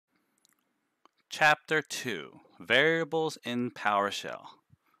Chapter 2, Variables in PowerShell.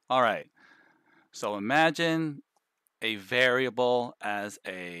 All right, so imagine a variable as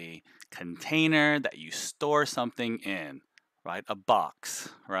a container that you store something in, right? A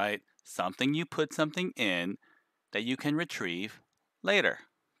box, right? Something you put something in that you can retrieve later,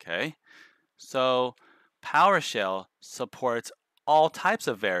 okay? So PowerShell supports all types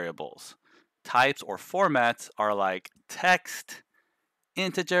of variables. Types or formats are like text,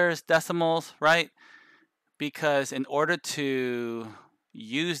 integers, decimals, right? Because in order to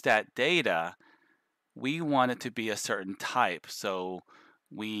use that data, we want it to be a certain type. So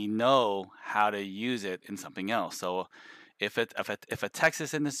we know how to use it in something else. So if a text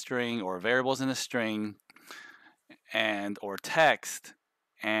is in a string or a variable is in a string and or text,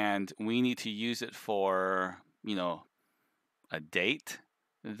 and we need to use it for, a date,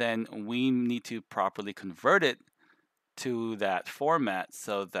 then we need to properly convert it to that format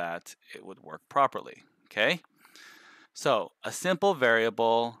so that it would work properly. Okay? So a simple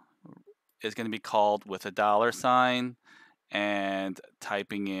variable is going to be called with a $sign and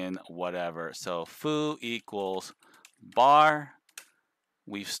typing in whatever. So foo equals bar.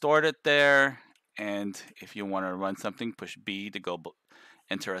 We've stored it there. And if you want to run something, push B to go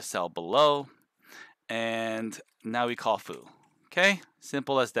enter a cell below. And now we call foo. Okay?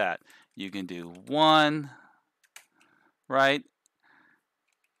 Simple as that. You can do 1, right?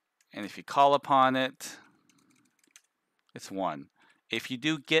 And if you call upon it, it's 1. If you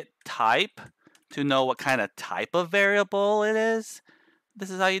do get type to know what kind of type of variable it is, this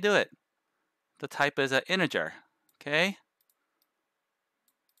is how you do it. The type is an integer. Okay?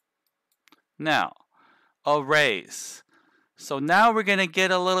 Now, arrays. So now we're going to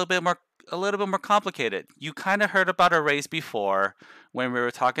get a little bit more complicated. You kind of heard about arrays before when we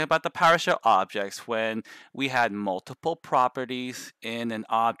were talking about the PowerShell objects, when we had multiple properties in an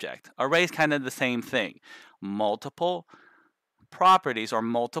object. Arrays kind of the same thing. Multiple properties or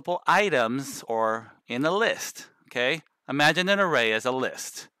multiple items or in a list. Okay? Imagine an array as a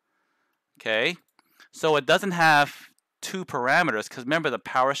list. Okay? So it doesn't have 2 parameters, because remember the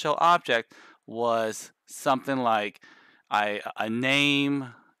PowerShell object was something like a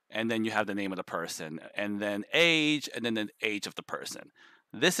name, and then you have the name of the person, and then age, and then the age of the person.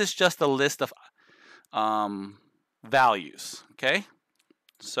 This is just a list of values, okay?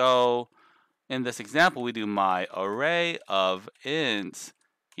 So in this example, we do my array of ints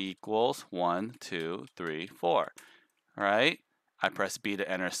equals 1, 2, 3, 4, right? I press B to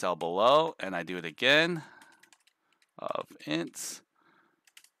enter a cell below, and I do it again, of ints,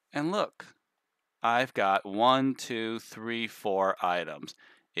 and look, I've got 1, 2, 3, 4 items.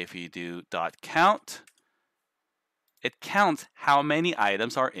 If you do .count, it counts how many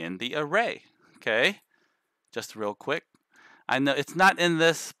items are in the array. Okay? Just real quick. I know it's not in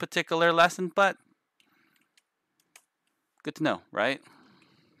this particular lesson, but good to know, right?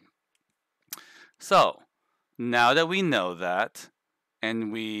 So, now that we know that,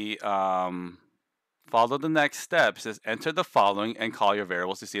 and we follow the next steps, is enter the following and call your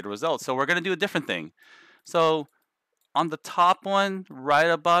variables to see the results. So we're going to do a different thing. So on the top one, right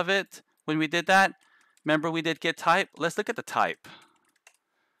above it, when we did that, remember we did get type? Let's look at the type.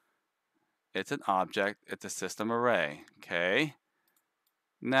 It's an object. It's a system array. Okay.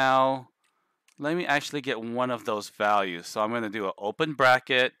 Now, let me actually get one of those values. So I'm going to do an open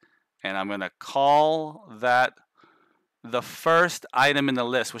bracket, and I'm going to call that the first item in the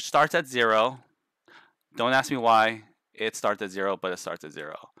list, which starts at 0. Don't ask me why it starts at 0, but it starts at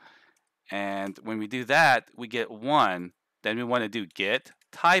 0. And when we do that, we get 1. Then we want to do get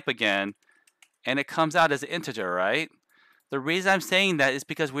type again, and it comes out as an integer, right? The reason I'm saying that is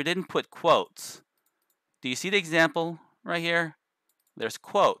because we didn't put quotes. Do you see the example right here? There's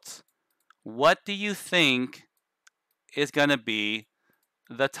quotes. What do you think is going to be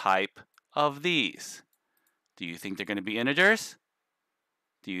the type of these? Do you think they're going to be integers?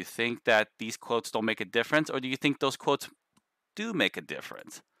 Do you think that these quotes don't make a difference, or do you think those quotes do make a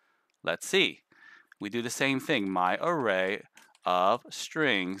difference? Let's see. We do the same thing. My array of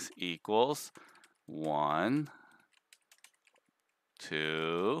strings equals 1,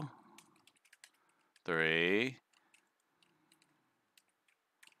 2, 3,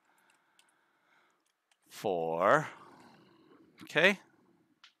 4. Okay?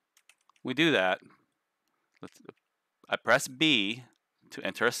 We do that. I press B to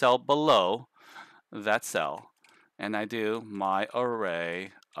enter a cell below that cell, and I do my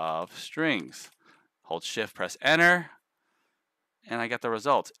array of strings. Hold shift, press enter, and I get the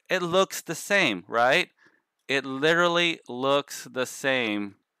results. It looks the same, right? It literally looks the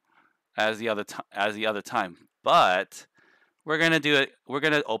same as the other time. But we're gonna do it. We're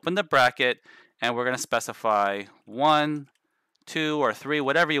gonna open the bracket, and we're going to specify 1, 2, or 3,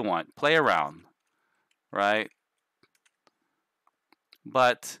 whatever you want. Play around, right?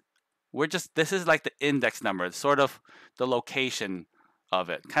 But this is like the index number, sort of the location of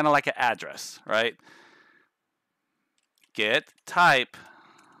it, kind of like an address, right? Get type,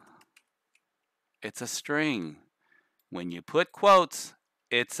 it's a string. When you put quotes,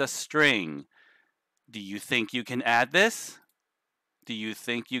 it's a string. Do you think you can add this? Do you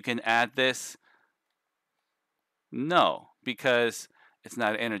think you can add this? No, because it's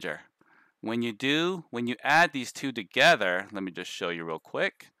not an integer. When you add these two together, let me just show you real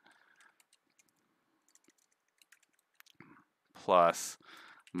quick. Plus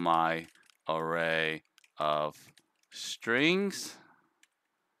my array of strings.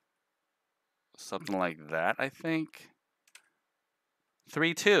 Something like that, I think.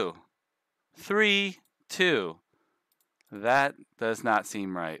 3, 2. 3, 2. That does not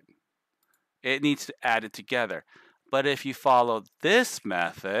seem right. It needs to add it together. But if you follow this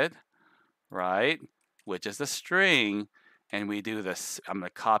method, right, which is a string, and we do this, I'm going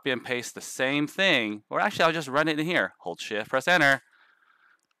to copy and paste the same thing, or actually I'll just run it in here. Hold Shift, press Enter.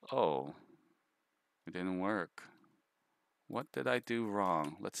 Oh, it didn't work. What did I do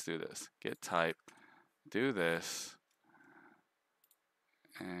wrong? Let's do this. Get type, do this,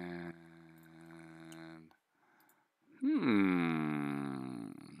 and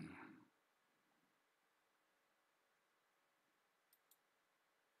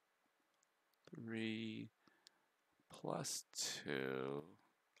 3 plus 2.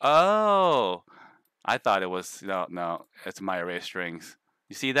 Oh, I thought it was, no, it's my array of strings.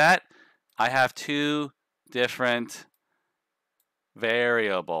 You see that? I have 2 different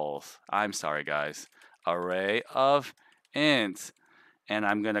variables. I'm sorry, guys. Array of ints. And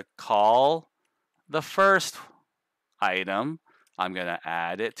I'm going to call the first item. I'm going to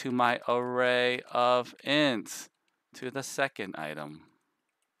add it to my array of ints to the second item.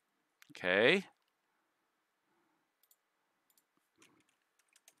 Okay?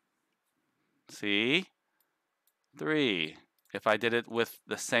 See? 3. If I did it with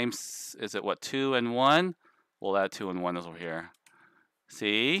the same, is it what, 2 and 1? We'll add 2 and 1 over here.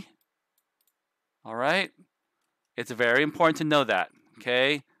 See? All right? It's very important to know that,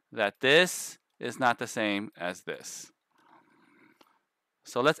 okay? That this is not the same as this.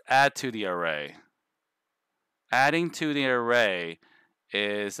 So let's add to the array. Adding to the array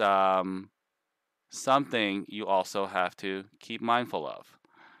is something you also have to keep mindful of,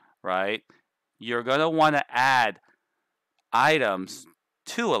 right? You're going to want to add items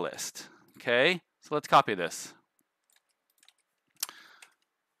to a list, okay? So let's copy this.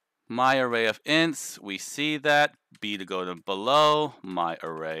 My array of ints, we see that. B to go to below, my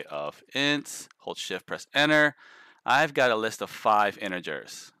array of ints. Hold Shift, press Enter. I've got a list of 5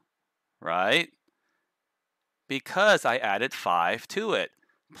 integers, right? Because I added 5 to it.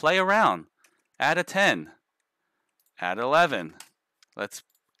 Play around. Add a 10. Add 11. Let's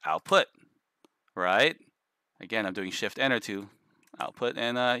output, right? Again, I'm doing Shift Enter to output,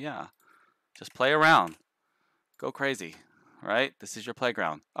 and yeah, just play around. Go crazy, right? This is your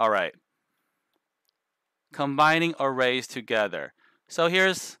playground. All right. Combining arrays together. So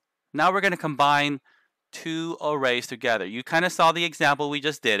now we're going to combine 2 arrays together. You kind of saw the example, we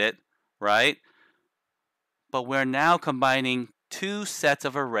just did it, right? But we're now combining 2 sets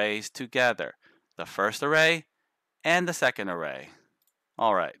of arrays together. The first array and the second array.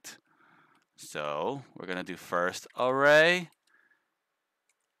 All right. So we're going to do first array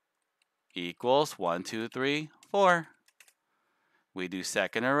equals 1, 2, 3, 4. We do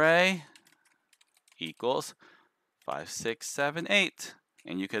second array equals 5, 6, 7, 8.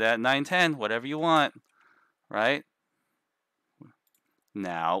 And you could add 9, 10, whatever you want, right?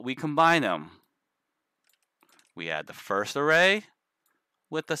 Now we combine them. We add the first array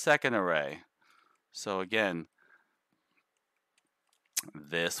with the second array. So again,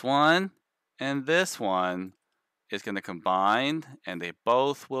 this one and this one is going to combine, and they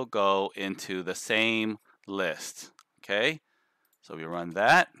both will go into the same list. Okay? So we run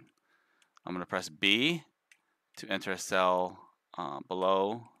that. I'm going to press B to enter a cell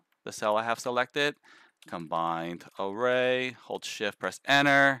below the cell I have selected. Combined array, hold Shift, press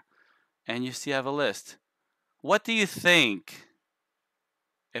Enter, and you see I have a list. What do you think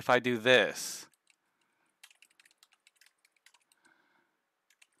if I do this?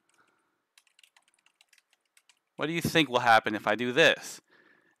 What do you think will happen if I do this?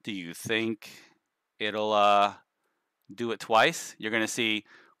 Do you think it'll do it twice? You're going to see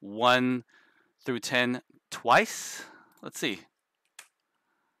 1 through 10 twice? Let's see.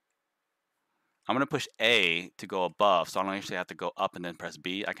 I'm going to push A to go above, so I don't actually have to go up and then press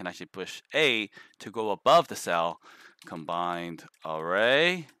B. I can actually push A to go above the cell. Combined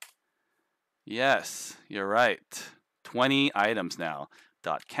array. Yes, you're right. 20 items now.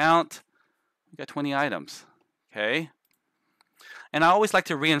 Dot count. We got 20 items. Okay. And I always like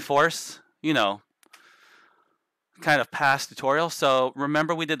to reinforce, kind of past tutorial. So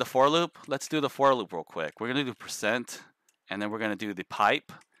remember we did the for loop? Let's do the for loop real quick. We're going to do percent, and then we're going to do the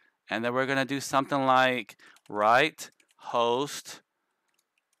pipe, and then we're going to do something like write host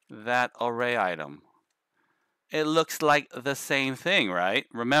that array item. It looks like the same thing, right?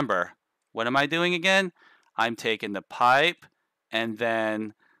 Remember, what am I doing again? I'm taking the pipe, and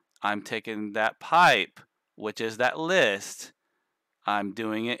then I'm taking that pipe, which is that list. I'm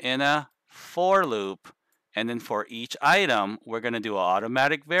doing it in a for loop. And then for each item, we're going to do an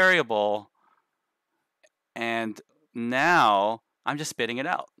automatic variable. And now I'm just spitting it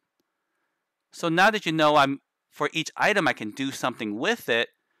out. So now that you know for each item, I can do something with it.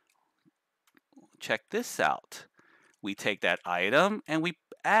 Check this out. We take that item and we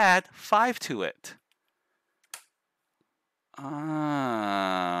add 5 to it.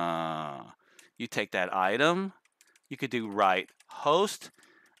 You take that item. You could do write host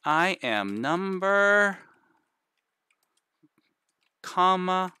I am number,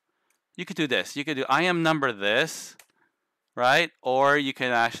 comma. You could do this. You could do I am number this, right? Or you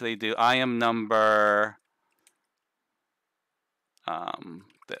can actually do I am number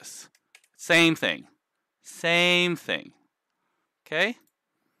this. Same thing. Same thing. Okay?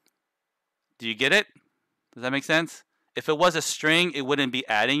 Do you get it? Does that make sense? If it was a string, it wouldn't be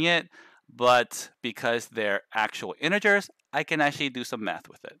adding it, but because they're actual integers, I can actually do some math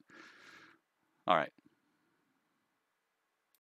with it. All right.